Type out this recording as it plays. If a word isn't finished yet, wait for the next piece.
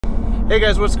Hey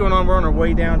guys, what's going on? We're on our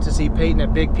way down to see Peyton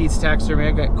at Big Pete's Taxidermy.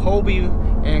 I've got Colby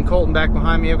and Colton back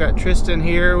behind me. I've got Tristan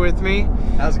here with me.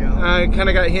 How's it going? I kind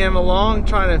of got him along,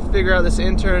 trying to figure out this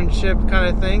internship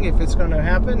kind of thing, if it's going to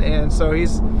happen. And so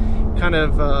he's kind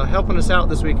of helping us out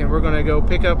this weekend. We're going to go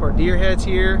pick up our deer heads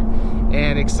here,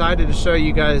 and excited to show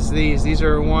you guys these. These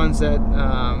are ones that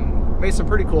made some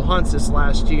pretty cool hunts this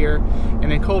last year. And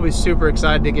then Colby's super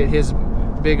excited to get his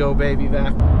big old baby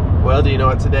back. Well, do you know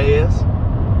what today is?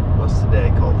 What's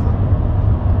today, Colton?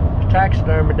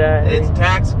 Taxidermy day. It's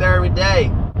Taxidermy Day.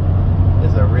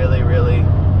 It's a really, really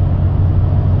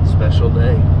special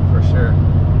day, for sure.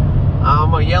 I'm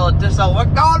gonna yell at this one, we're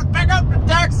going to pick up the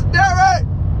taxidermy!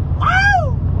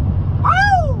 Woo!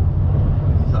 Woo!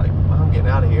 He's like, I'm getting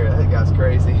out of here. That guy's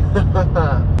crazy.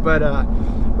 But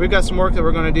we've got some work that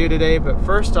we're going to do today. But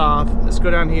first off, let's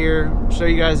go down here, show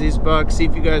you guys these bucks, see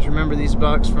if you guys remember these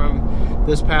bucks from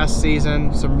this past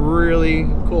season. Some really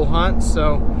cool hunts.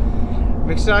 So I'm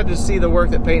excited to see the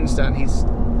work that Peyton's done. He's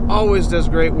always does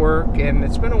great work, and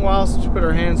it's been a while since we put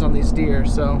our hands on these deer.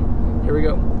 So here we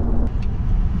go.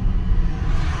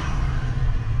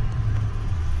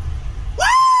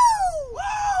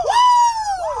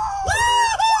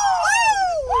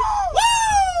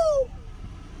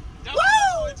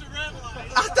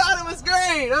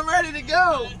 I'm ready to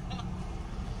go.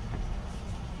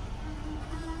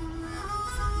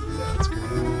 That's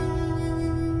great.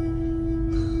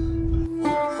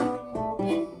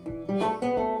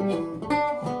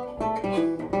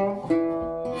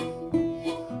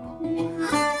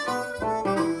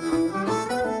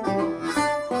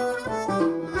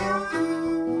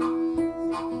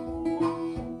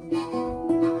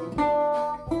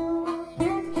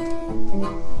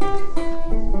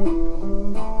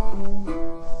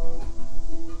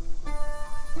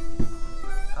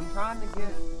 Trying to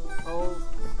get old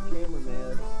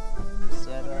cameraman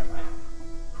set up.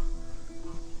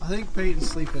 I think Peyton's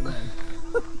sleeping in.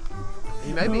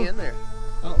 He may be in there.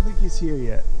 I don't think he's here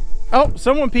yet. Oh,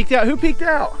 someone peeked out. Who peeked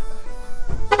out?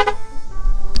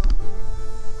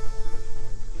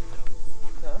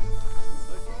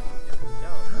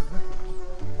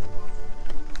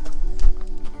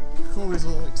 Colby's a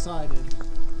little excited.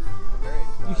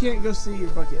 You can't go see your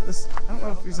bucket. This, I don't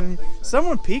know if he's any.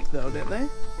 Someone peeked though, didn't they?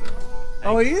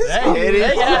 Oh, he is. Hey, it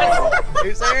is. Hey guys.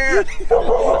 Who's there?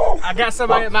 I got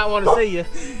somebody that might want to see you.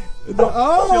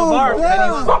 Oh, Mark, hey.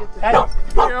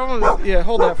 Yeah,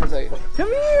 hold that for a second. Come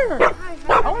here.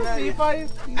 I want to see if I.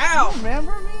 Ow!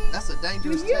 Remember me? That's a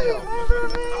dangerous Do you tail. remember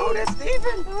me? Oh, that's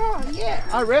Stephen. Oh, yeah.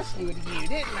 I rescued you,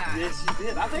 didn't I? Yes, she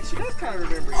did. I think she does kind of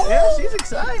remember you. Yeah, she's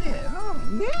excited. Oh,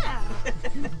 yeah.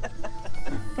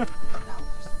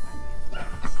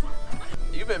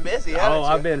 You've been busy, haven't you? Oh,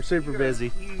 I've been super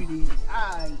busy.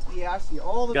 Yeah, I see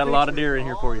all the Got a lot of deer in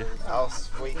here for you. Oh,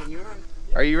 sweet.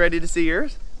 Are you ready to see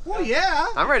yours? Well, yeah.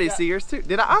 I'm ready to see yours too.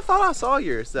 Did I? I thought I saw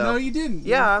yours. So. No, you didn't.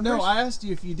 Yeah. No, I asked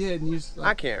you if you did, and you. Like,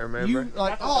 I can't remember. You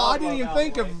like, oh, I didn't even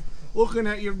think of looking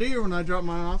at your deer when I dropped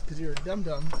mine off because you're a dum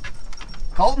dum.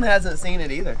 Colton hasn't seen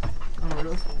it either. Oh,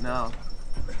 really? No.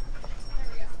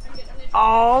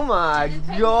 Oh my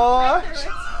gosh.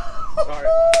 Sorry.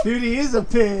 Dude, he is a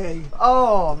pig.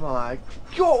 Oh my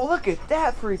god, look at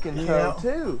that freaking toe Yeah.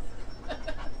 too.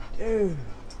 Dude.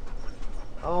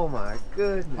 Oh my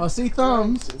goodness. I see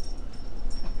thumbs.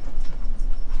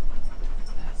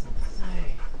 That's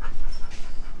insane.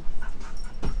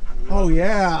 Oh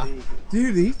yeah.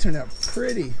 Dude, he turned out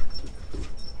pretty.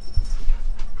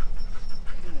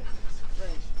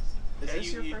 Is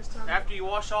this your first time? After you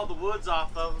wash all the woods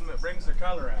off of them, it brings their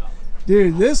color out.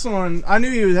 Dude, this one, I knew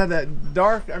he had that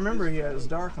dark. I remember he had his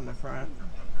dark on the front.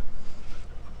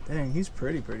 Dang, he's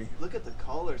pretty. Look at the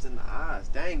colors in the eyes.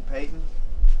 Dang, Peyton.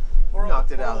 You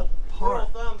knocked it out of the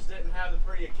park. Pearl Thumbs didn't have the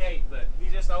pretty Kate, but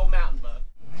he's just an old mountain buck.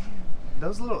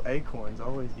 Those little acorns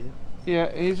always get.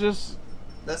 Yeah, he's just.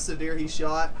 That's the deer he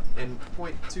shot, and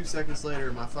 0.2 seconds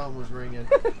later, my phone was ringing.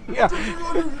 Yeah.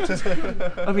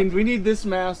 I mean, we need this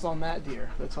mass on that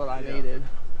deer. That's what I Yeah. needed.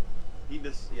 He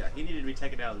needed to be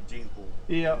taken out of the gene pool.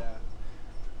 Yeah.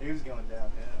 He was going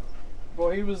downhill.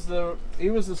 Boy, he was the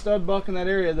stud buck in that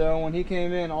area though. When he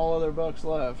came in, all other bucks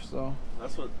left. So.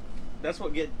 That's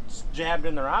what gets jabbed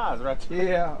in their eyes right there.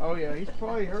 Yeah. Oh yeah. He's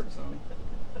probably hurt some.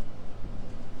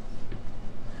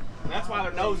 That's why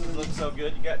their noses look so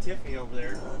good. You got Tiffany over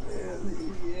there.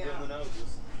 Yeah. Doing the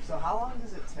noses. So how long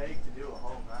does it take to do a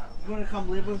whole mouth? You want to come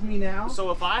live with me now? So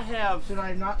if I have, Should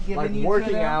I not give Like any working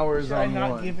kudos? hours Should I on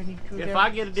not one. give any kudos? if I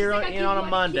get a deer in on a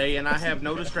Monday and I have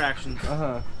no distractions,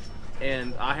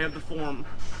 and I have the form,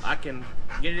 I can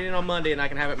get it in on Monday and I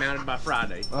can have it mounted by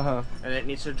Friday. And it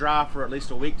needs to dry for at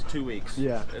least a week to 2 weeks.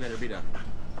 Yeah. And then it'll be done.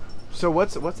 So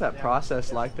what's that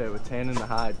process like though with tanning the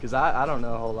hide? Because I don't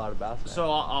know a whole lot about that.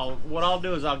 So what I'll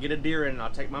do is I'll get a deer in and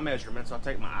I'll take my measurements. I'll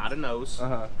take my eye to nose.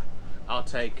 I'll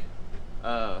take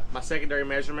my secondary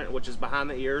measurement, which is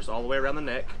behind the ears all the way around the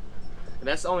neck. And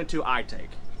that's the only two I take.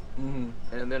 And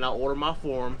then I'll order my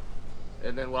form.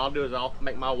 And then what I'll do is I'll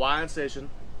make my Y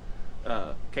incision,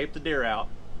 cape the deer out.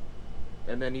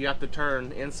 And then you have to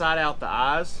turn inside out the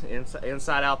eyes,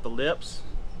 inside out the lips,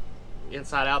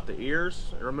 inside out the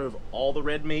ears, remove all the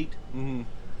red meat.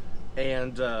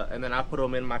 And then I put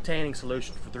them in my tanning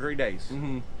solution for 3 days.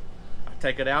 I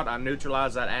take it out, I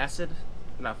neutralize that acid,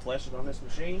 and I flesh it on this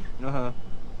machine.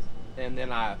 And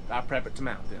then I prep it to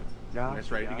mount them. And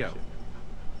it's ready to go.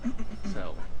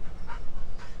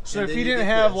 So if you didn't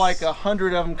have like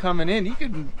 100 of them coming in, you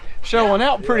could show one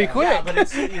out pretty quick. Yeah, but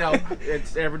it's, you know,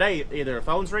 it's every day, either a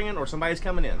phone's ringing or somebody's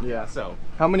coming in. Yeah. So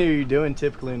how many are you doing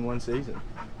typically in one season?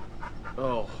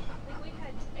 Oh, I think we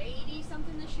had 80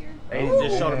 something this year. 80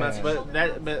 just showed them us,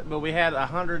 but we had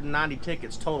 190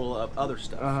 tickets total of other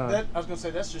stuff. I was gonna say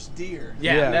that's just deer.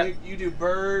 Yeah. You do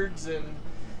birds and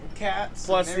cats.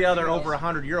 Plus and the other else. over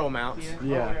 100 Euro mounts.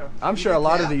 Yeah. I'm sure a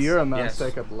lot of the Euro mounts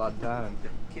take up a lot of time.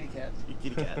 Kitty cats.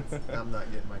 Kitty cats. I'm not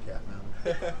getting my cat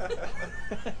mounted.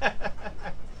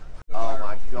 Oh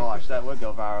my gosh, that would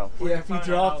go viral. Yeah, if you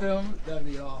drop him, that'd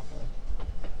be awful.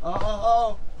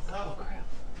 Oh.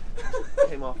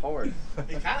 Came off hard.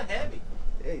 It's kind of heavy.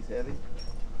 Yeah, he's heavy.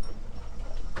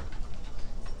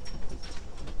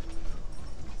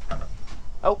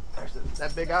 Oh, there's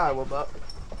that big eye, whoop up.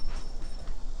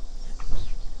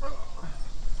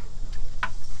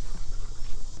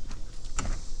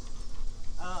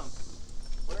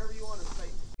 Whatever you want to say.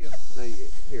 No,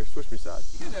 here, switch me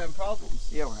sides. You guys having problems.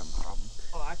 Yeah, we're having problems.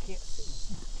 Oh, I can't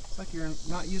see. It's like you're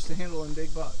not used to handling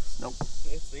big bucks. Nope.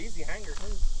 It's the easy hanger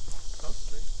too. Supposed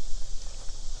to be.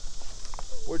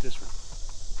 We're just.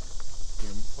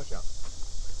 Watch out.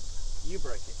 You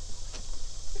break it.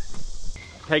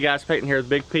 Hey guys, Peyton here with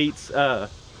Big Pete's. I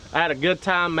had a good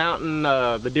time mounting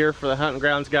the deer for the hunting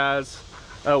grounds guys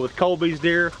with Colby's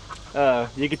deer.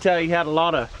 You could tell he had a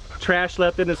lot of trash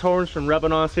left in his horns from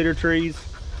rubbing on cedar trees.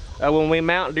 When we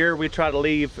mount deer, we try to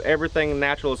leave everything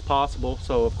natural as possible.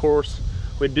 So of course,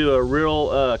 we do a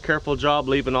real careful job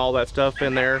leaving all that stuff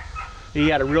in there. He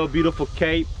had a real beautiful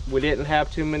cape. We didn't have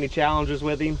too many challenges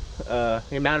with him.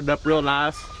 He mounted up real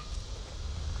nice.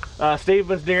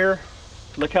 Steven's deer,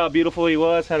 look how beautiful he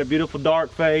was. Had a beautiful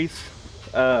dark face.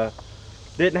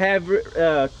 Didn't have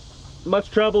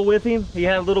much trouble with him. He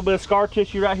had a little bit of scar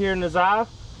tissue right here in his eye.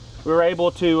 We were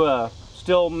able to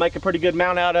still make a pretty good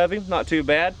mount out of him. Not too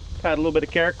bad. Had a little bit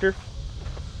of character.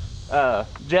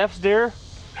 Jeff's deer,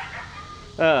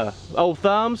 Old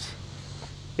Thumbs.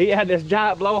 He had this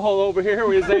giant blowhole over here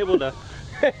where he was able to.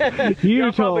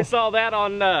 You probably saw that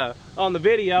on the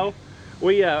video.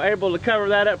 We able to cover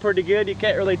that up pretty good. You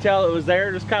can't really tell it was there.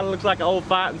 It just kind of looks like an old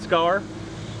fighting scar.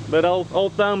 But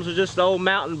old Thumbs was just an old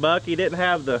mountain buck. He didn't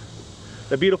have the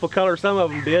beautiful color some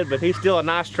of them did, but he's still a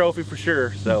nice trophy for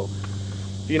sure. So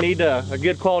if you need a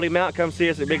good quality mount, come see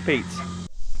us at Big Pete's.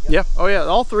 Yeah. Oh yeah.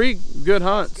 All three good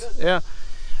hunts. Yeah.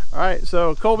 All right.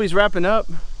 So Colby's wrapping up,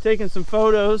 taking some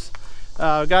photos.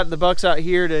 Got the bucks out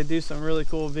here to do some really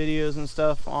cool videos and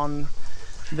stuff on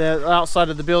the outside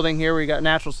of the building here. We got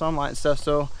natural sunlight and stuff.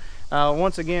 So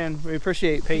once again, we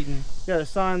appreciate Peyton. Got a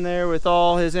sign there with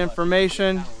all his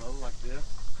information.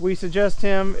 We suggest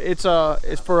him. It's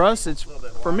for us. It's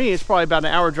for me. It's probably about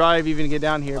an hour drive even to get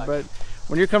down here. But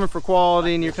when you're coming for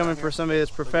quality and you're coming for somebody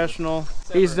that's professional,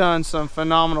 he's done some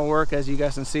phenomenal work. As you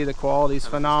guys can see, the quality's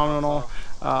phenomenal.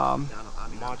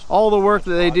 All the work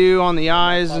that they do on the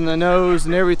eyes and the nose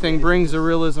and everything brings the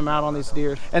realism out on these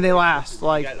deer, and they last.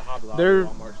 Like, they're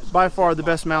by far the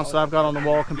best mounts that I've got on the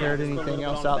wall compared to anything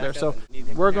else out there. So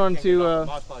we're going to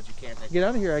get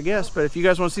out of here, I guess. But if you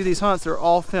guys want to see these hunts, they're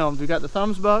all filmed. We got the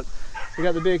Thumbs buck, we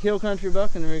got the big Hill Country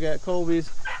buck, and then we got Colby's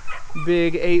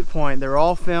big 8-point. They're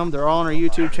all filmed. They're all on our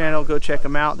YouTube channel. Go check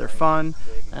them out. They're fun.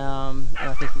 And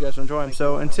I think you guys will enjoy them.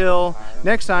 So until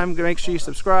next time, make sure you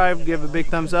subscribe, give a big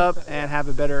thumbs up, and have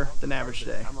a better than average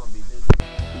day.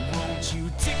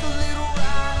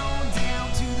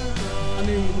 I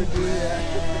knew you would do that.